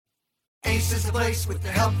Ace is the place with the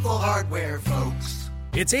helpful hardware, folks.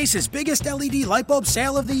 It's Ace's biggest LED light bulb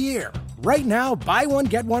sale of the year. Right now, buy one,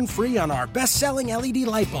 get one free on our best-selling LED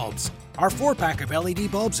light bulbs. Our 4-pack of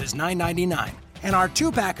LED bulbs is $9.99, and our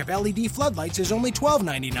 2-pack of LED floodlights is only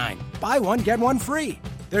 $12.99. Buy one, get one free.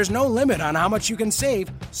 There's no limit on how much you can save,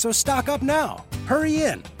 so stock up now. Hurry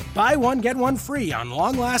in. Buy one, get one free on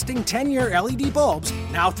long-lasting 10-year LED bulbs,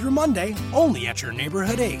 now through Monday, only at your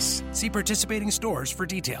neighborhood Ace. See participating stores for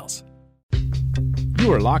details.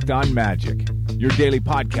 You are Locked On Magic, your daily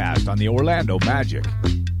podcast on the Orlando Magic.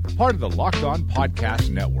 Part of the Locked On Podcast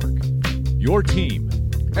Network. Your team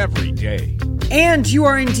every day. And you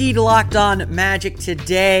are indeed Locked On Magic.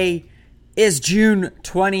 Today is June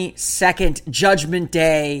 22nd, Judgment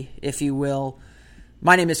Day, if you will.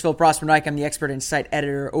 My name is Phil Prosper-Nike. I'm the expert insight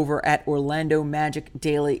editor over at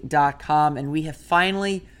OrlandoMagicDaily.com, and we have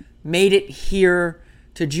finally made it here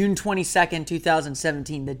to June 22nd,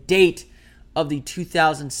 2017, the date of the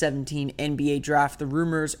 2017 NBA Draft. The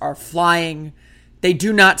rumors are flying. They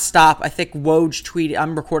do not stop. I think Woj tweeted,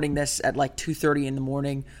 I'm recording this at like 2:30 in the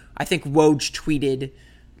morning. I think Woj tweeted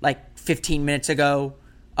like 15 minutes ago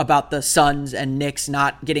about the Suns and Knicks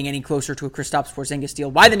not getting any closer to a Kristaps Porzingis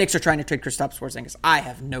deal. Why the Knicks are trying to trade Kristaps Porzingis, I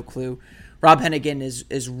have no clue. Rob Hennigan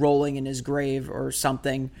is rolling in his grave or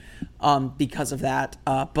something because of that.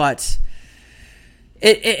 But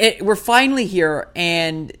we're finally here.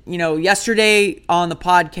 And, you know, yesterday on the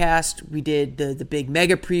podcast, we did the big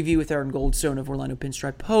mega preview with Aaron Goldstone of Orlando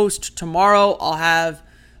Pinstripe Post. Tomorrow I'll have,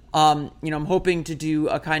 I'm hoping to do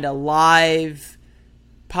a kind of live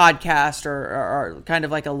podcast or kind of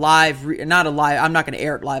like a live, not a live, I'm not going to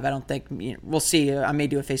air it live, I don't think. We'll see. I may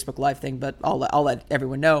do a Facebook Live thing, but I'll let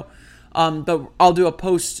everyone know. But I'll do a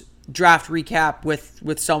post-draft recap with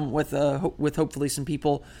hopefully some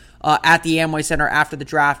people at the Amway Center after the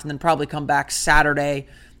draft, and then probably come back Saturday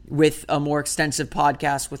with a more extensive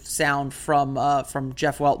podcast with sound from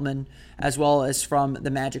Jeff Weltman, as well as from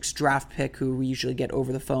the Magic's draft pick, who we usually get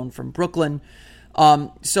over the phone from Brooklyn.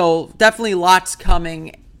 So definitely lots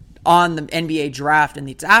coming on the NBA draft and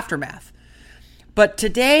its aftermath. But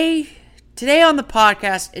today on the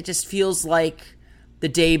podcast, it just feels like the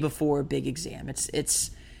day before a big exam.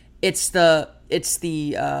 It's the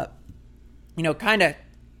kind of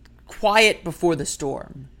quiet before the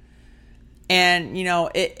storm. And,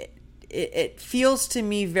 it feels to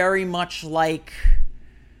me very much like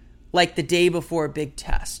the day before a big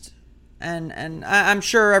test. And I'm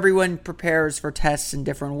sure everyone prepares for tests in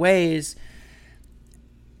different ways.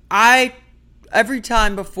 Every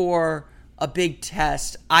time before a big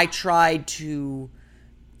test, I try to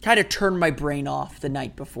kind of turn my brain off the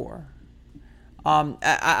night before.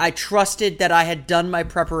 I trusted that I had done my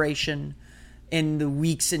preparation in the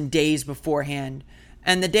weeks and days beforehand.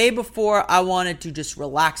 And the day before, I wanted to just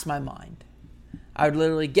relax my mind. I would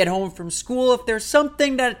literally get home from school. If there's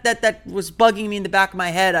something that was bugging me in the back of my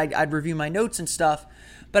head, I'd review my notes and stuff.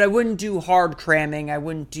 But I wouldn't do hard cramming. I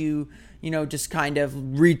wouldn't do, just kind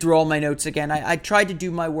of read through all my notes again. I tried to do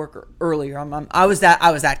my work earlier. I was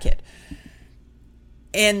that kid.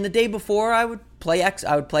 And the day before, I would play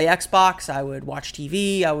Xbox. I would watch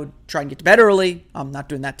TV. I would try and get to bed early. I'm not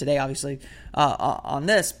doing that today, obviously, on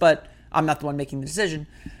this. But I'm not the one making the decision.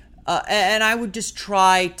 And I would just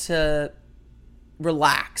try to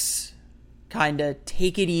relax, kind of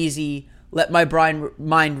take it easy, let my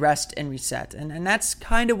mind rest and reset. And that's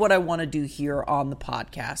kind of what I want to do here on the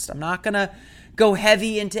podcast. I'm not going to go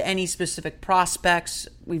heavy into any specific prospects.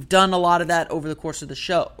 We've done a lot of that over the course of the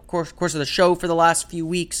show, for the last few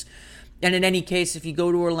weeks. And in any case, if you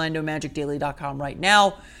go to OrlandoMagicDaily.com right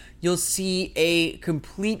now, you'll see a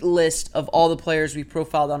complete list of all the players we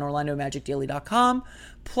profiled on OrlandoMagicDaily.com,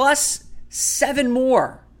 plus seven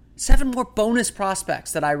more bonus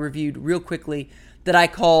prospects that I reviewed real quickly that I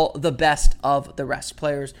call the best of the rest.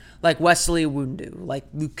 Players like Wesley Iwundu, like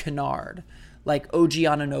Luke Kennard, like OG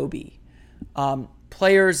Anunoby.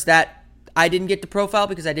 Players that I didn't get to profile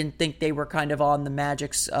because I didn't think they were kind of on the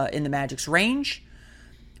Magic's in the Magic's range,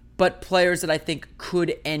 but players that I think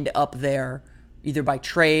could end up there either by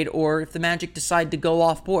trade or if the Magic decide to go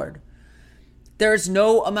off board. There's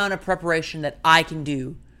no amount of preparation that I can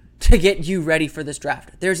do to get you ready for this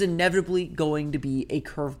draft. There's inevitably going to be a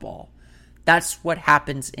curveball. That's what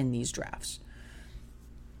happens in these drafts.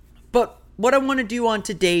 But what I want to do on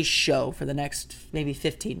today's show for the next maybe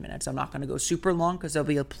 15 minutes, I'm not going to go super long because there'll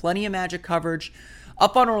be plenty of Magic coverage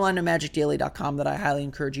up on OrlandoMagicDaily.com that I highly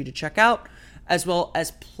encourage you to check out, as well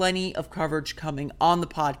as plenty of coverage coming on the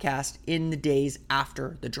podcast in the days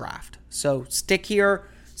after the draft. So stick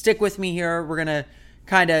with me here. We're going to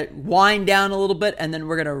kind of wind down a little bit, and then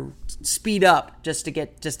we're going to speed up just to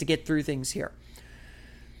get through things here.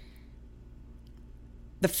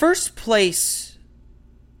 The first place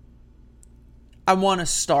I want to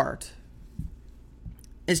start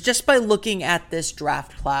is just by looking at this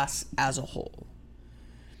draft class as a whole.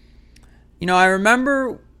 I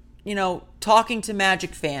remember, talking to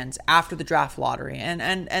Magic fans after the draft lottery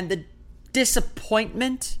and the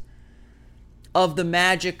disappointment of the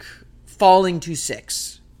Magic falling to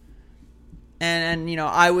 6. And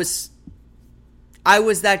I was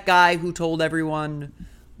that guy who told everyone,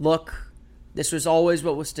 look, this was always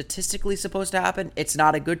what was statistically supposed to happen. It's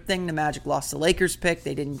not a good thing the Magic lost the Lakers pick.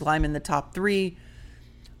 They didn't climb in the top 3,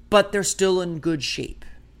 but they're still in good shape.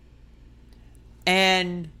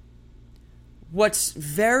 And what's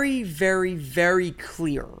very, very, very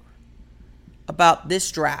clear about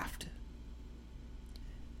this draft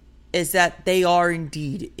is that they are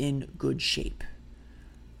indeed in good shape.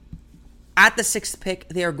 At the 6th pick,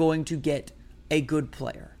 they are going to get a good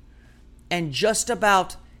player. And just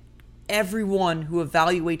about everyone who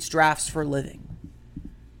evaluates drafts for a living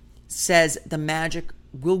says the Magic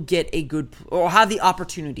will get a good, or have the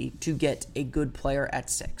opportunity to get a good player at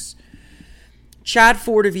 6. Chad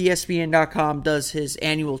Ford of ESPN.com does his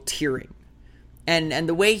annual tiering. And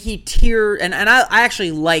the way he and I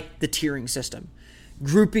actually like the tiering system.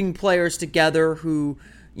 Grouping players together who,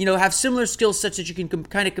 have similar skill sets that you can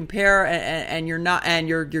kind of compare, and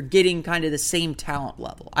you're getting kind of the same talent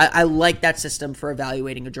level. I like that system for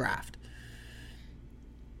evaluating a draft.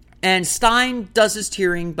 And Stein does his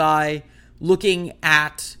tiering by looking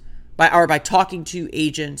at, by talking to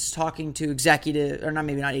agents, talking to executives, or not,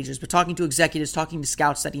 maybe not agents, but talking to executives, talking to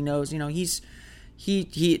scouts that he knows.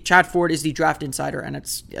 Chad Ford is the draft insider, and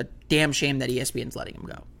it's a damn shame that ESPN's letting him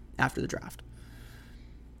go after the draft.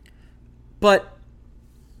 But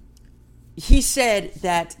he said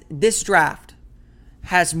that this draft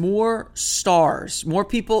has more stars, more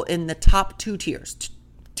people in the top 2 tiers.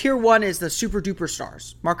 Tier 1 is the super duper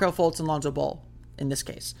stars, Markelle Fultz and Lonzo Ball in this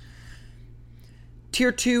case.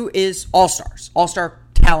 Tier 2 is all-stars, all-star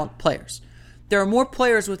talent players. There are more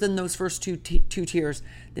players within those first two tiers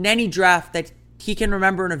than any draft that he can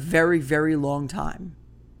remember in a very, very long time.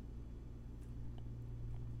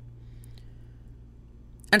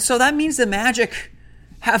 And so that means the Magic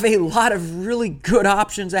have a lot of really good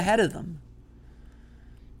options ahead of them.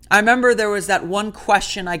 I remember there was that one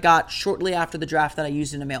question I got shortly after the draft that I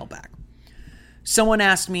used in a mailbag. Someone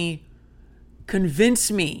asked me, convince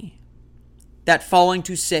me that falling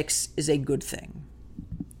to 6 is a good thing.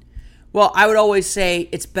 Well, I would always say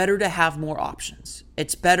it's better to have more options.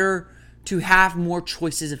 It's better to have more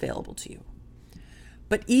choices available to you.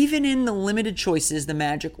 But even in the limited choices the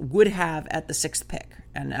Magic would have at the 6th pick,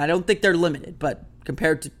 and I don't think they're limited, but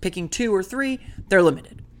compared to picking 2 or 3, they're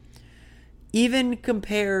limited. Even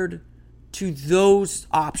compared to those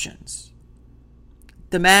options,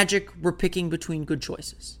 the Magic were picking between good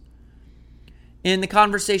choices. In the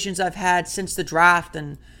conversations I've had since the draft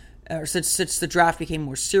since the draft became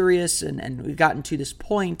more serious and we've gotten to this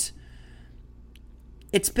point,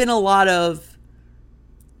 it's been a lot of,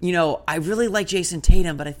 I really like Jason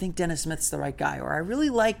Tatum, but I think Dennis Smith's the right guy. Or I really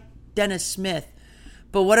like Dennis Smith,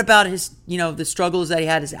 but what about his, the struggles that he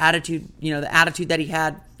had, his attitude, the attitude that he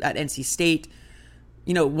had at NC State?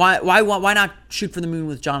 Why not shoot for the moon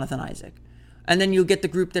with Jonathan Isaac? And then you'll get the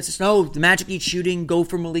group that says, no, the Magic needs shooting, go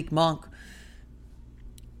for Malik Monk.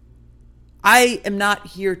 I am not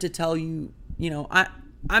here to tell you,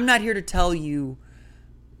 I'm not here to tell you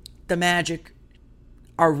the Magic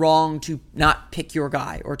are wrong to not pick your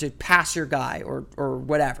guy or to pass your guy or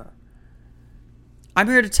whatever. I'm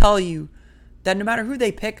here to tell you that no matter who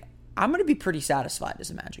they pick, I'm going to be pretty satisfied as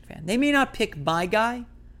a Magic fan. They may not pick my guy,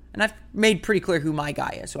 and I've made pretty clear who my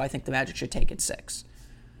guy is, who I think the Magic should take at 6.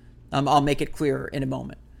 I'll make it clear in a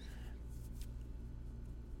moment.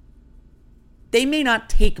 They may not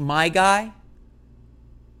take my guy,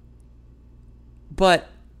 but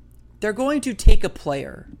they're going to take a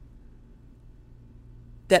player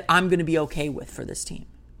that I'm going to be okay with for this team,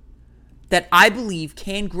 that I believe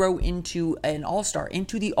can grow into an all-star,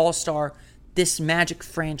 into the all-star this Magic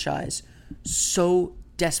franchise so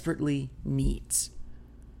desperately needs.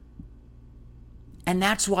 And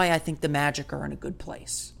that's why I think the Magic are in a good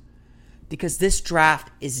place, because this draft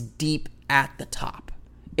is deep at the top.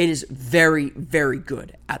 It is very, very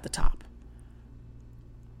good at the top.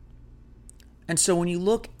 And so when you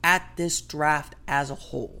look at this draft as a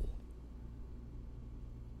whole,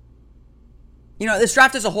 this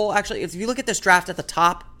draft as a whole, actually, if you look at this draft at the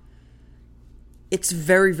top, it's a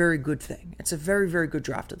very, very good thing. It's a very, very good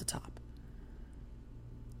draft at the top.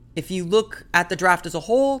 if you look at the draft as a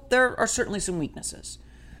whole, there are certainly some weaknesses.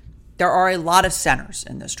 There are a lot of centers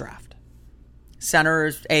in this draft. Center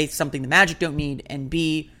is A, something the Magic don't need, and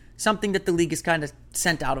B, something that the league has kind of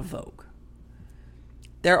sent out of vogue.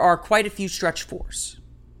 There are quite a few stretch fours.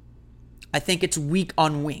 I think it's weak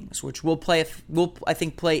on wings, which will play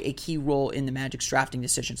a key role in the Magic's drafting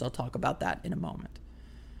decisions. I'll talk about that in a moment.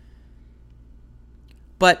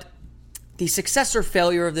 But the success or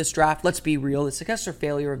failure of this draft, let's be real, the success or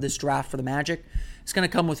failure of this draft for the Magic is going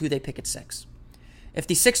to come with who they pick at 6. If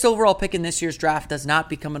the 6th overall pick in this year's draft does not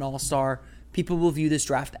become an all-star, people will view this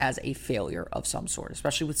draft as a failure of some sort,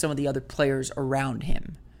 especially with some of the other players around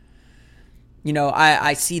him. You know,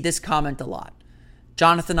 I see this comment a lot.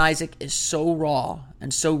 Jonathan Isaac is so raw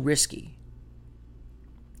and so risky.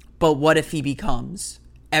 But what if he becomes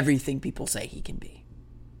everything people say he can be?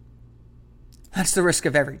 That's the risk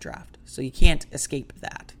of every draft. So you can't escape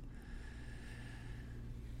that.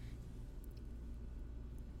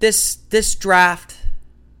 This draft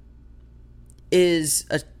is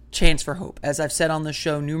a chance for hope. As I've said on the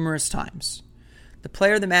show numerous times, the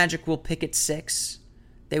player the Magic will pick at 6,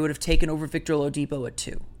 they would have taken over Victor Oladipo at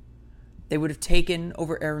 2. They would have taken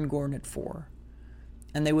over Aaron Gordon at 4.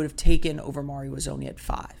 And they would have taken over Mario Ezonia at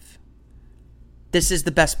 5. This is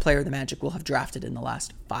the best player the Magic will have drafted in the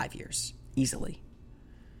last 5 years, easily.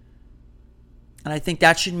 And I think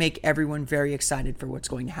that should make everyone very excited for what's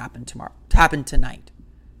going to happen tonight.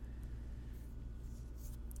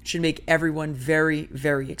 It should make everyone very,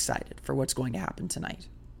 very excited for what's going to happen tonight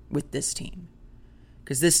with this team.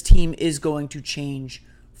 Because this team is going to change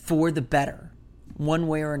for the better, one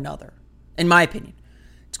way or another. In my opinion,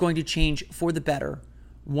 it's going to change for the better,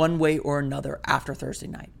 one way or another after Thursday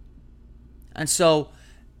night. And so,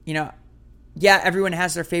 you know, yeah, everyone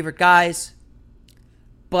has their favorite guys,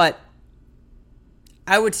 but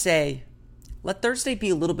I would say let Thursday be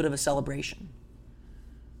a little bit of a celebration.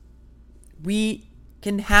 We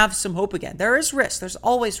can have some hope again. There is risk. There's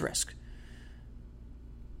always risk.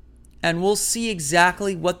 And we'll see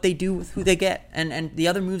exactly what they do with who they get and the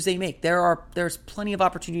other moves they make. There's plenty of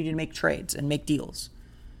opportunity to make trades and make deals.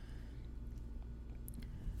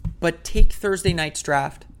 But take Thursday night's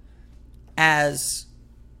draft as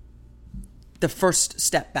the first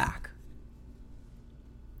step back.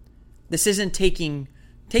 This isn't taking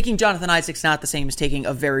Jonathan Isaac's not the same as taking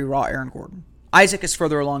a very raw Aaron Gordon. Isaac is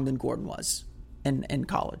further along than Gordon was in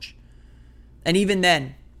college. And even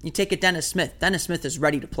then, you take a Dennis Smith. Dennis Smith is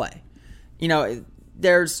ready to play. You know,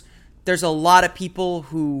 there's a lot of people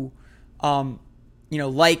who,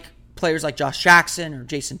 like players like Josh Jackson or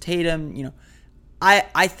Jason Tatum. You know,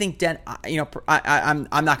 I think I'm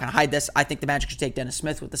not going to hide this. I think the Magic should take Dennis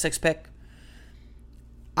Smith with the 6th pick.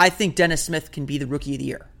 I think Dennis Smith can be the Rookie of the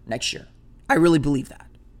Year next year. I really believe that,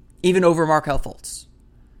 even over Markelle Fultz,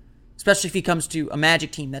 especially if he comes to a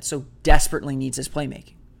Magic team that so desperately needs his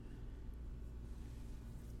playmaking.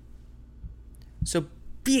 So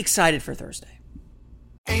be excited for Thursday.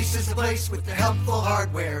 Ace is the place with the helpful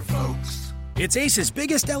hardware, folks. It's Ace's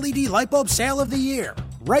biggest LED light bulb sale of the year.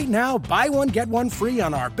 Right now, buy one, get one free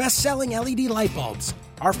on our best-selling LED light bulbs.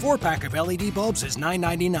 Our 4-pack of LED bulbs is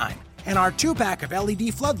 $9.99, and our 2-pack of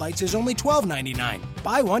LED floodlights is only $12.99.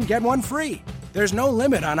 Buy one, get one free. There's no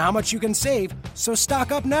limit on how much you can save, so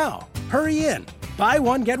stock up now. Hurry in. Buy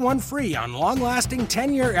one, get one free on long-lasting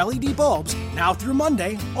 10-year LED bulbs now through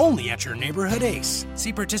Monday, only at your neighborhood Ace.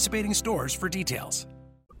 See participating stores for details.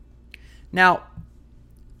 Now,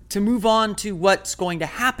 to move on to what's going to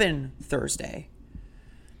happen Thursday,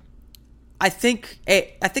 I think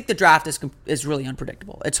the draft is really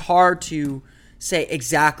unpredictable. It's hard to say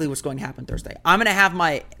exactly what's going to happen Thursday. I'm going to have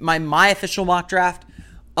my official mock draft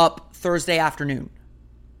up Thursday afternoon.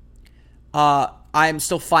 I'm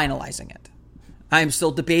still finalizing it. I'm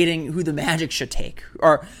still debating who the Magic should take,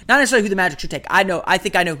 or not necessarily who the Magic should take. I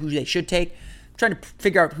think I know who they should take. I'm trying to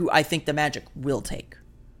figure out who I think the Magic will take.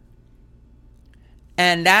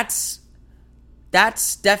 And that's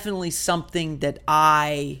definitely something that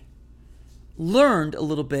I learned a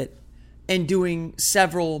little bit in doing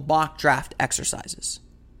several mock draft exercises.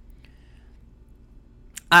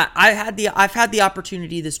 I've had the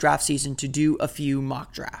opportunity this draft season to do a few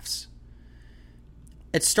mock drafts.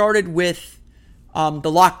 It started with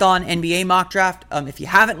the Locked On NBA mock draft. If you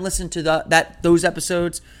haven't listened to those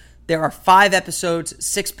episodes, there are 5 episodes,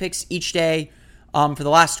 6 picks each day. For the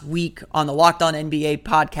last week on the Locked On NBA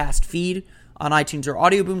podcast feed on iTunes or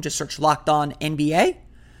Audio Boom. Just search Locked On NBA.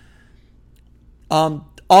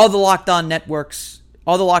 All the Locked On networks,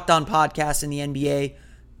 all the Locked On podcasts in the NBA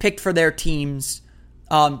picked for their teams.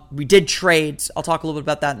 We did trades. I'll talk a little bit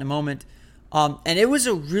about that in a moment. And it was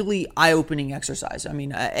a really eye-opening exercise. I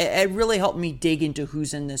mean, it really helped me dig into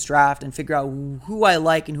who's in this draft and figure out who I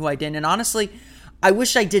like and who I didn't. And honestly, I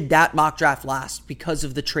wish I did that mock draft last because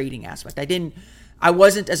of the trading aspect. I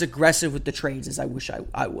wasn't as aggressive with the trades as I wish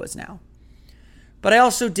I was now. But I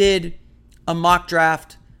also did a mock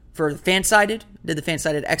draft for the Fansided, did the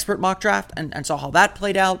Fansided expert mock draft and saw how that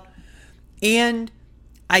played out. And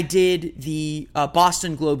I did the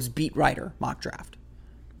Boston Globe's beat writer mock draft.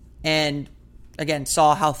 And again,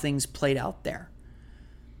 saw how things played out there.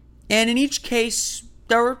 And in each case,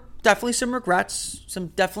 there were definitely some regrets,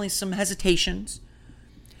 definitely some hesitations.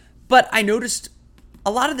 But I noticed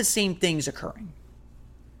a lot of the same things occurring.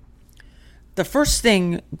 The first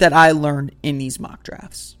thing that I learned in these mock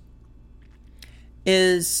drafts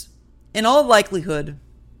is, in all likelihood,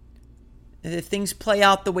 if things play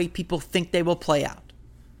out the way people think they will play out,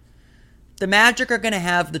 the Magic are going to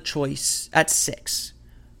have the choice at 6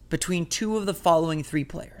 between two of the following 3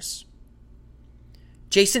 players: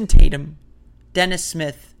 Jason Tatum, Dennis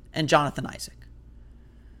Smith, and Jonathan Isaac.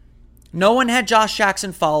 No one had Josh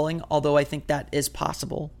Jackson falling, although I think that is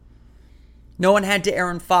possible. No one had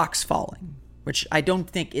De'Aaron Fox falling, which I don't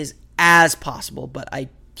think is as possible, but I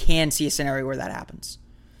can see a scenario where that happens.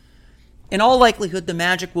 In all likelihood, the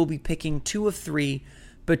Magic will be picking 2 of 3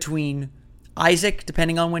 between Isaac,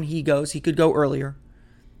 depending on when he goes. He could go earlier.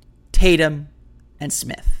 Tatum and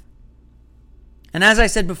Smith. And as I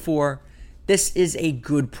said before, this is a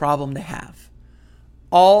good problem to have.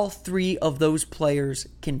 All 3 of those players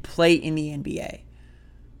can play in the NBA.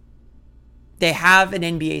 They have an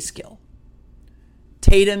NBA skill.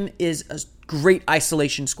 Tatum is a great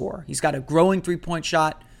isolation scorer. He's got a growing three-point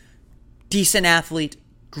shot, decent athlete,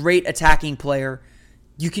 great attacking player.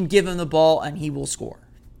 You can give him the ball and he will score.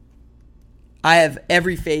 I have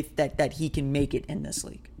every faith that he can make it in this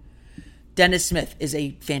league. Dennis Smith is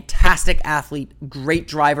a fantastic athlete, great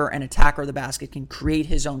driver and attacker of the basket, can create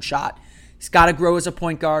his own shot. He's got to grow as a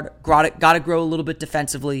point guard, got to grow a little bit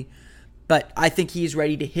defensively, but I think he's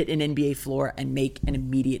ready to hit an NBA floor and make an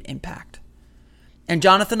immediate impact. And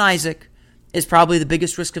Jonathan Isaac is probably the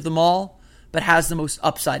biggest risk of them all, but has the most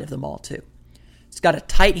upside of them all too. He's got a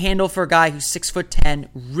tight handle for a guy who's 6'10",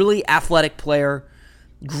 really athletic player,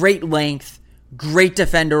 great length, great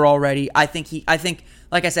defender already. I think,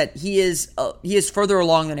 like I said, he is further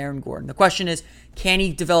along than Aaron Gordon. The question is, can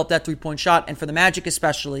he develop that three-point shot? And for the Magic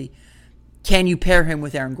especially, can you pair him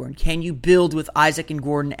with Aaron Gordon? Can you build with Isaac and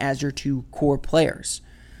Gordon as your 2 core players?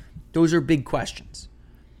 Those are big questions.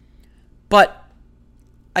 But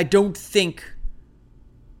I don't think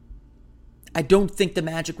the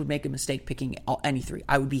Magic would make a mistake picking any 3.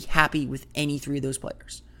 I would be happy with any 3 of those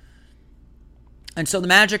players. And so the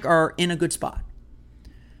Magic are in a good spot.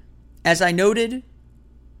 As I noted,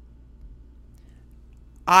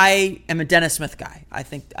 I am a Dennis Smith guy. I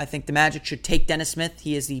think the Magic should take Dennis Smith.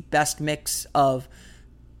 He is the best mix of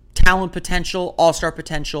talent potential, all-star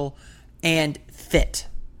potential, and fit.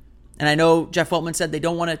 And I know Jeff Weltman said they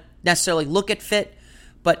don't want to necessarily look at fit,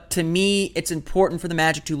 but to me, it's important for the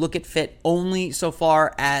Magic to look at fit only so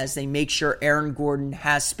far as they make sure Aaron Gordon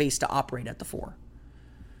has space to operate at the 4.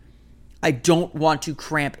 I don't want to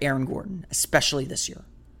cramp Aaron Gordon, especially this year.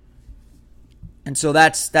 And so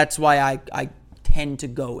that's why I tend to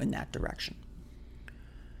go in that direction.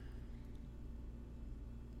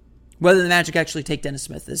 Whether the Magic actually take Dennis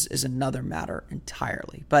Smith is another matter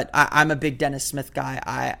entirely. But I'm a big Dennis Smith guy.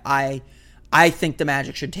 I think the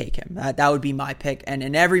Magic should take him. That would be my pick. And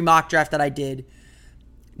in every mock draft that I did,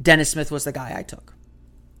 Dennis Smith was the guy I took.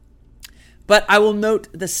 But I will note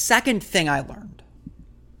the second thing I learned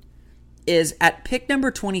is at pick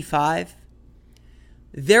number 25,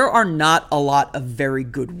 there are not a lot of very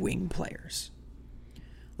good wing players.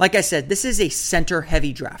 Like I said, this is a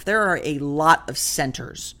center-heavy draft. There are a lot of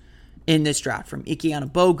centers in this draft, from Ike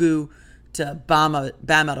Anigbogu to Bam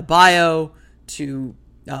Adebayo to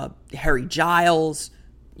Harry Giles.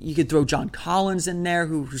 You could throw John Collins in there,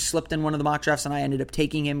 who slipped in one of the mock drafts, and I ended up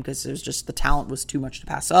taking him because it was just the talent was too much to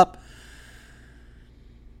pass up.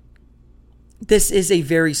 This is a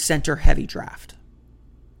very center-heavy draft.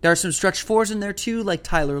 There are some stretch 4s in there too, like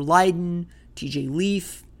Tyler Lydon, TJ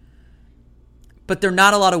Leaf, but there are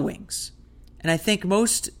not a lot of wings. And I think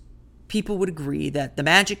most people would agree that the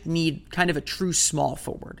Magic need kind of a true small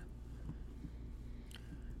forward.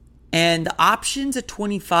 And the options at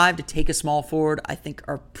 25 to take a small forward, I think,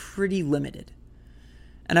 are pretty limited.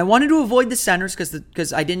 And I wanted to avoid the centers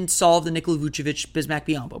because I didn't solve the Nikola Vucevic, Bismack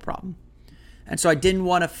Biyombo problem. And so I didn't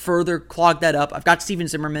want to further clog that up. I've got Steven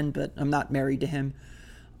Zimmerman, but I'm not married to him.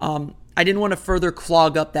 I didn't want to further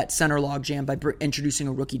clog up that center logjam by introducing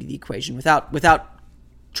a rookie to the equation without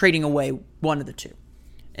trading away one of the two.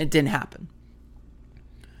 It didn't happen.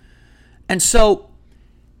 And so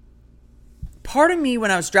part of me,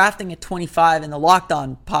 when I was drafting at 25 in the Locked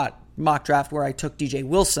On mock draft where I took DJ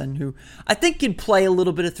Wilson, who I think can play a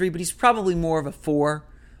little bit of 3, but he's probably more of a 4,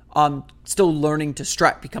 still learning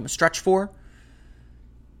to become a stretch 4.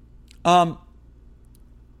 I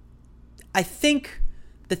think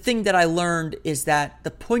the thing that I learned is that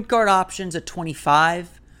the point guard options at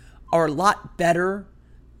 25 are a lot better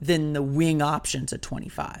than the wing options at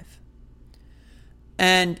 25.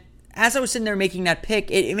 And as I was sitting there making that pick,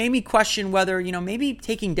 it made me question whether, maybe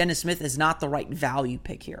taking Dennis Smith is not the right value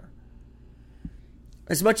pick here.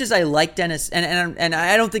 As much as I like Dennis, and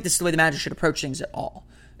I don't think this is the way the Magic should approach things at all.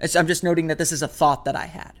 I'm just noting that this is a thought that I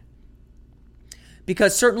had.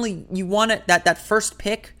 Because certainly you want it, that first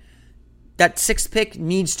pick, that 6th pick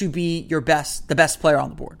needs to be the best player on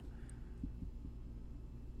the board.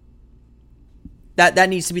 That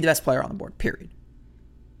needs to be the best player on the board, period.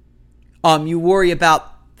 You worry about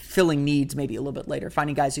filling needs maybe a little bit later,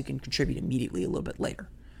 finding guys who can contribute immediately a little bit later.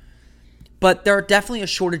 But there are definitely a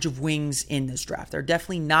shortage of wings in this draft. There are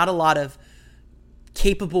definitely not a lot of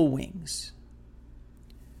capable wings.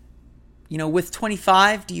 With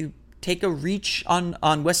 25, do you take a reach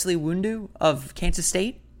on Wesley Wundu of Kansas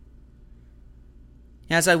State?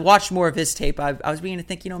 As I watched more of his tape, I was beginning to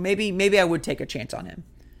think, maybe I would take a chance on him.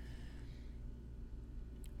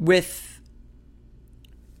 With,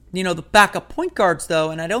 the backup point guards, though,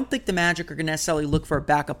 and I don't think the Magic are going to necessarily look for a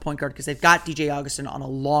backup point guard because they've got DJ Augustin on a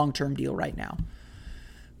long-term deal right now.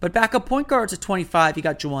 But backup point guards at 25, you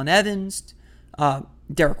got Juwan Evans,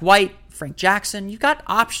 Derek White, Frank Jackson. You've got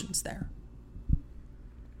options there.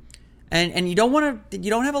 And you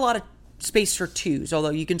don't have a lot of space for 2s, although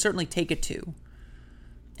you can certainly take a 2.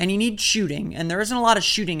 And you need shooting, and there isn't a lot of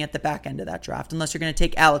shooting at the back end of that draft unless you're going to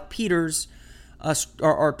take Alec Peters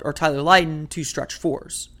or Tyler Lydon, 2 stretch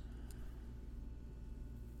 4s.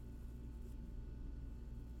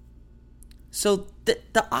 So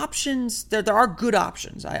the options, there are good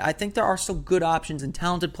options. I think there are still good options and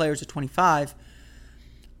talented players at 25.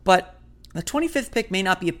 But the 25th pick may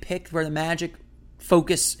not be a pick where the Magic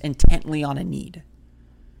focus intently on a need.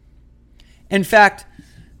 In fact,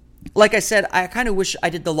 like I said, I kind of wish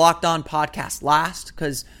I did the Locked On podcast last,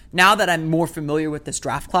 because now that I'm more familiar with this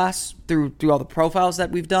draft class through all the profiles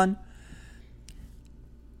that we've done,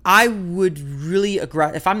 I would really,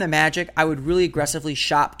 if I'm the Magic, I would really aggressively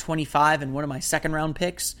shop 25 and one of my second round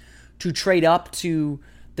picks to trade up to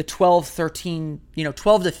the 12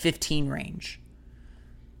 to 15 range,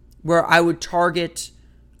 where I would target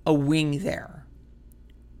a wing there.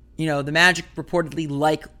 The Magic reportedly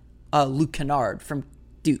like Luke Kennard from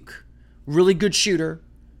Duke. Really good shooter.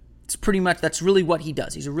 That's really what he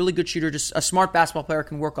does. He's a really good shooter, just a smart basketball player,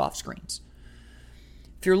 can work off screens.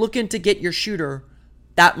 If you're looking to get your shooter,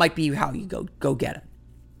 that might be how you go get it.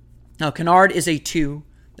 Now, Kennard is a 2.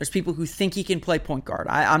 There's people who think he can play point guard.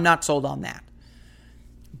 I'm not sold on that.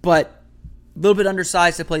 But a little bit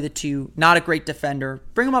undersized to play the 2. Not a great defender.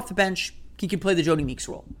 Bring him off the bench. He can play the Jody Meeks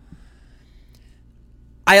role.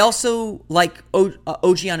 I also like OG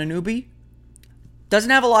Anunoby.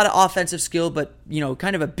 Doesn't have a lot of offensive skill, but,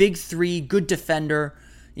 kind of a big 3, good defender.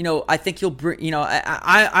 I think he'll bring,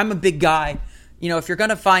 I'm a big guy. If you're going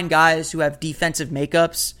to find guys who have defensive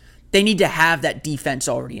makeups, they need to have that defense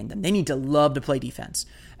already in them. They need to love to play defense.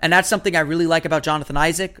 And that's something I really like about Jonathan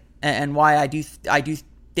Isaac, and why I do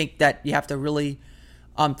think that you have to really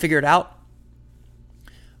figure it out.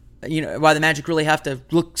 Why the Magic really have to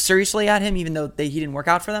look seriously at him, even though he didn't work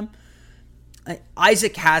out for them.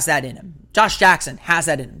 Isaac has that in him. Josh Jackson has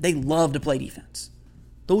that in him. They love to play defense.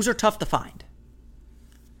 Those are tough to find.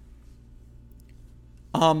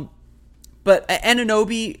 But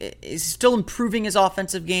Anunoby is still improving his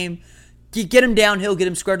offensive game. You get him downhill, get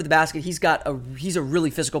him square to the basket. He's a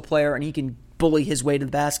really physical player, and he can bully his way to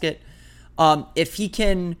the basket. If he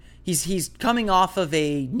can, he's coming off of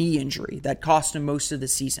a knee injury that cost him most of the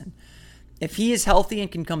season. If he is healthy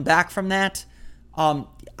and can come back from that,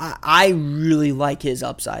 I really like his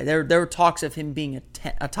upside. There are talks of him being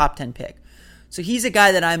a top 10 pick. So he's a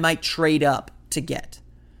guy that I might trade up to get.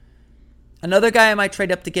 Another guy I might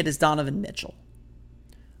trade up to get is Donovan Mitchell.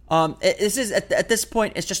 At this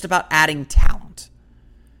point, it's just about adding talent.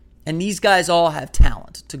 And these guys all have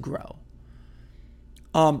talent to grow.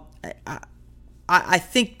 I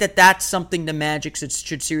think that's something the Magic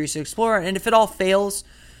should seriously explore. And if it all fails,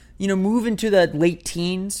 move into the late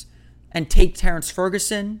teens and take Terrence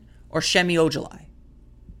Ferguson or Semi Ojeleye.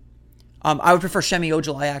 I would prefer Semi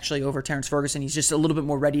Ojeleye actually over Terrence Ferguson. He's just a little bit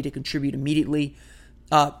more ready to contribute immediately.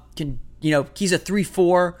 He's a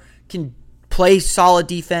 3-4, can play solid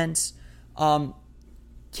defense, can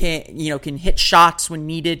hit shots when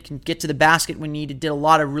needed, can get to the basket when needed, did a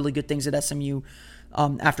lot of really good things at SMU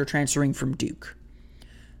after transferring from Duke.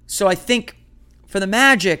 So I think for the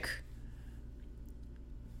Magic,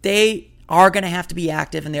 they are going to have to be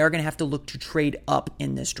active and they are going to have to look to trade up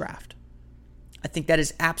in this draft. I think that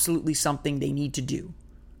is absolutely something they need to do,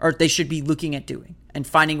 or they should be looking at doing and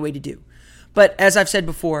finding a way to do. But as I've said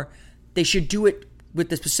before, they should do it with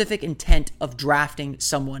the specific intent of drafting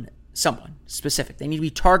someone specific. They need to be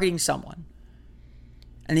targeting someone,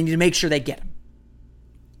 and they need to make sure they get him.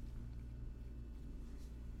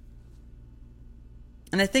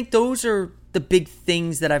 And I think those are the big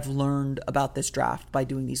things that I've learned about this draft by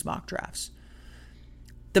doing these mock drafts.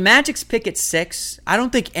 The Magic's pick at 6, I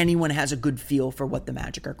don't think anyone has a good feel for what the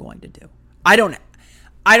Magic are going to do. I don't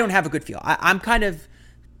have a good feel. I'm kind of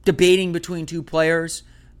debating between two players.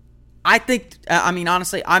 I think,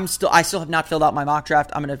 honestly, I still have not filled out my mock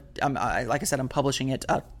draft. Like I said, I'm publishing it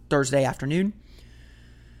Thursday afternoon.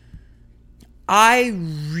 I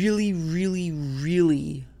really, really,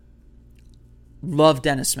 really love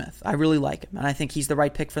Dennis Smith. I really like him, and I think he's the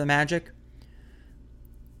right pick for the Magic.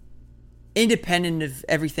 Independent of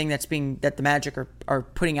everything that the Magic are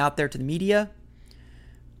putting out there to the media,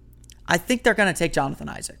 I think they're going to take Jonathan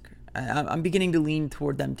Isaac. I'm beginning to lean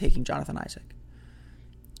toward them taking Jonathan Isaac.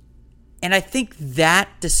 And I think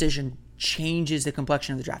that decision changes the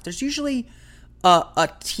complexion of the draft. There's usually a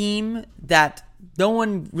team that no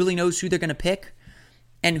one really knows who they're going to pick,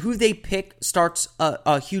 and who they pick starts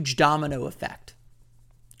a huge domino effect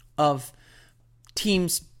of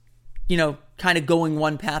teams, kind of going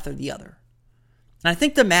one path or the other. And I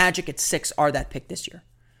think the Magic at 6 are that pick this year.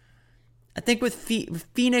 I think with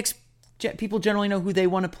Phoenix, people generally know who they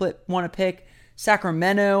want to pick.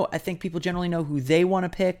 Sacramento, I think people generally know who they want to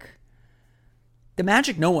pick. The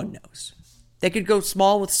Magic, no one knows. They could go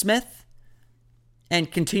small with Smith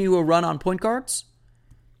and continue a run on point guards,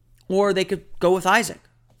 or they could go with Isaac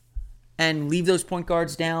and leave those point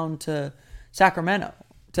guards down to Sacramento,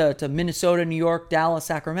 to Minnesota, New York, Dallas,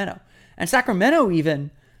 Sacramento. And Sacramento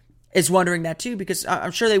even is wondering that too, because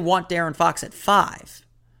I'm sure they want De'Aaron Fox at 5.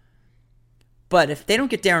 But if they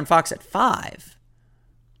don't get De'Aaron Fox at 5,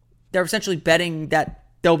 they're essentially betting that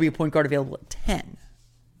there'll be a point guard available at 10,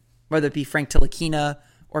 whether it be Frank Ntilikina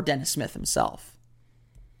or Dennis Smith himself.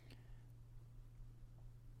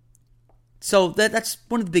 So that's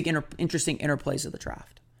one of the big interesting interplays of the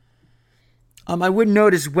draft. I would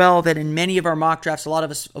note as well that in many of our mock drafts, a lot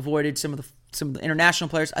of us avoided some of the international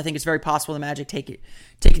players. I think it's very possible the Magic take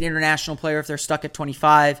an international player if they're stuck at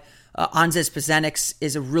 25. Anzes Pezeniks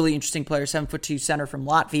is a really interesting player, 7'2" center from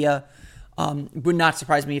Latvia. Would not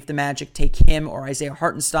surprise me if the Magic take him or Isaiah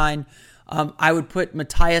Hartenstein. I would put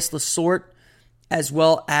Matthias Lesort as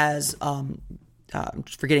well as I'm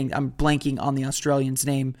blanking on the Australian's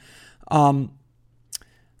name.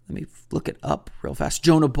 Let me look it up real fast.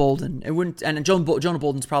 Jonah Bolden. Jonah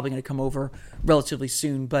Bolden's probably going to come over relatively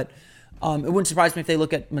soon, but it wouldn't surprise me if they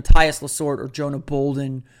look at Matthias Lesort or Jonah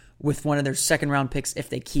Bolden with one of their second round picks if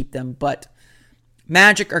they keep them. But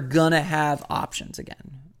Magic are going to have options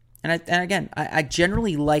again. And I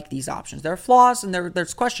generally like these options. There are flaws and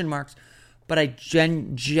there's question marks, but I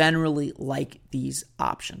generally like these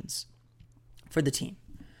options for the team.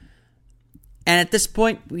 And at this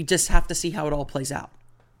point, we just have to see how it all plays out.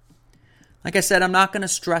 Like I said, I'm not going to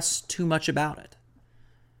stress too much about it.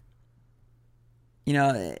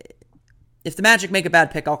 If the Magic make a bad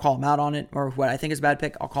pick, I'll call them out on it. Or what I think is a bad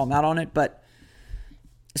pick, I'll call them out on it. But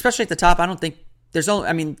especially at the top, I don't think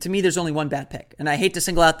to me, there's only one bad pick. And I hate to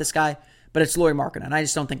single out this guy, but it's Lauri Markkanen. I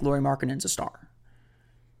just don't think Lauri Markkanen's a star.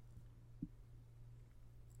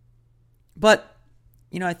 But,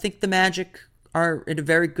 I think the Magic are in a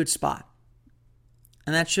very good spot.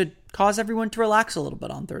 And that should cause everyone to relax a little bit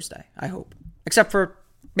on Thursday, I hope. Except for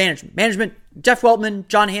management. Management, Jeff Weltman,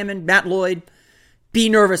 John Hammond, Matt Lloyd, be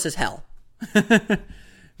nervous as hell.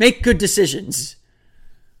 Make good decisions.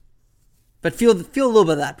 But feel a little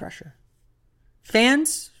bit of that pressure.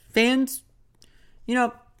 Fans, maybe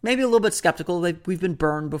a little bit skeptical. We've been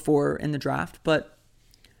burned before in the draft. But,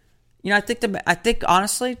 I think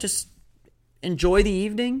honestly, just enjoy the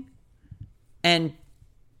evening and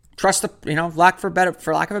trust for lack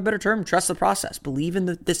of a better term, trust the process. Believe in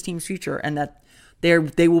this team's future, and that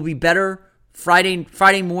they will be better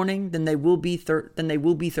Friday morning than they will be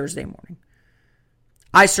Thursday morning.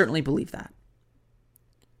 I certainly believe that.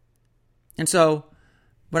 And so,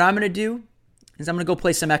 what I'm going to do is I'm going to go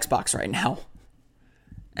play some Xbox right now,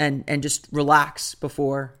 and just relax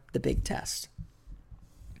before the big test.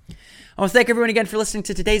 I want to thank everyone again for listening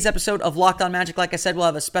to today's episode of Locked On Magic. Like I said, we'll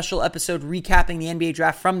have a special episode recapping the NBA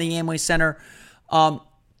draft from the Amway Center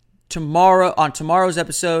tomorrow's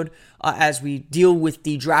episode as we deal with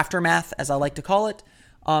the draftermath, as I like to call it.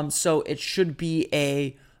 So it should be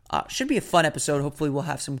a fun episode. Hopefully we'll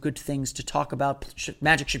have some good things to talk about.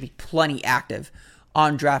 Magic should be plenty active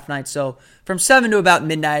on draft night. So from 7 to about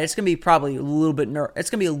midnight, it's going to be probably a little bit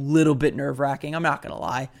nerve-wracking. I'm not going to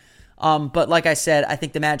lie. But like I said, I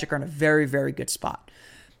think the Magic are in a very, very good spot.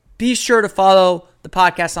 Be sure to follow the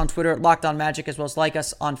podcast on Twitter at Locked On Magic, as well as like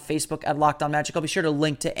us on Facebook at Locked On Magic. I'll be sure to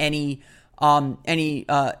link to any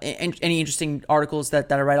interesting articles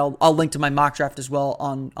that I write. I'll link to my mock draft as well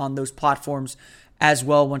on those platforms as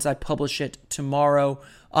well once I publish it tomorrow.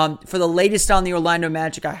 For the latest on the Orlando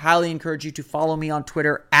Magic, I highly encourage you to follow me on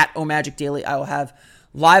Twitter at OMagicDaily. I will have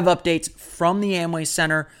live updates from the Amway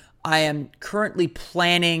Center. I am currently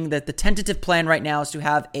planning that the tentative plan right now is to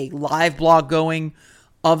have a live blog going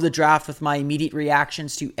of the draft with my immediate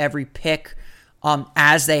reactions to every pick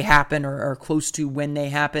as they happen or close to when they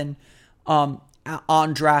happen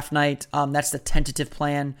on draft night. That's the tentative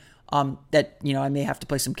plan. That, I may have to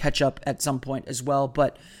play some catch up at some point as well,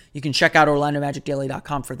 but you can check out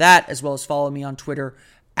OrlandoMagicDaily.com for that, as well as follow me on Twitter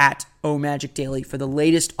at OMagicDaily for the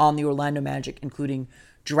latest on the Orlando Magic, including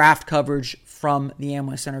draft coverage from the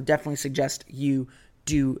Amway Center. Definitely suggest you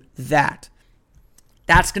do that.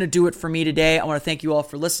 That's going to do it for me today. I want to thank you all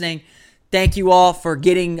for listening. Thank you all for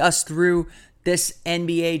getting us through this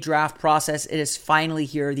NBA draft process. It is finally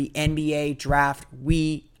here, the NBA draft.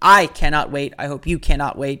 I cannot wait. I hope you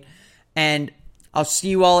cannot wait. And I'll see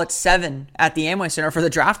you all at 7 at the Amway Center for the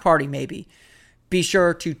draft party, maybe. Be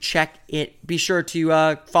sure to check it. Be sure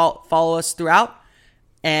to follow us throughout,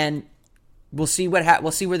 and we'll see where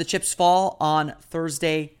the chips fall on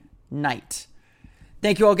Thursday night.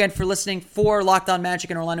 Thank you all again for listening. For Locked On Magic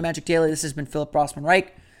and Orlando Magic Daily, this has been Philip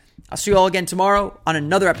Rossman-Reich. I'll see you all again tomorrow on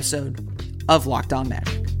another episode of Locked On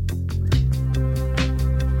Magic.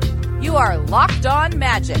 You are Locked On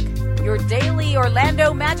Magic, your daily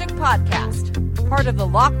Orlando Magic podcast. Part of the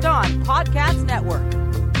Locked On Podcast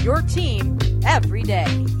Network, your team every day.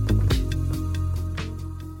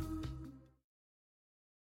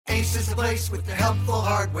 Ace is the place with the helpful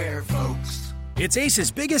hardware, folks. It's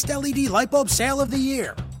Ace's biggest LED light bulb sale of the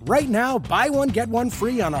year. Right now, buy one, get one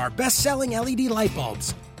free on our best-selling LED light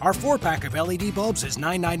bulbs. Our 4-pack of LED bulbs is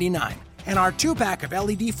 $9.99, and our 2-pack of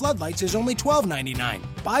LED floodlights is only $12.99.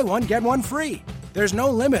 Buy one, get one free. There's no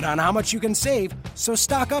limit on how much you can save, so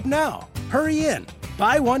stock up now. Hurry in.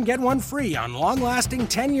 Buy one, get one free on long-lasting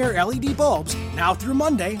 10-year LED bulbs now through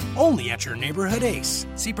Monday, only at your neighborhood Ace.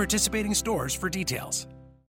 See participating stores for details.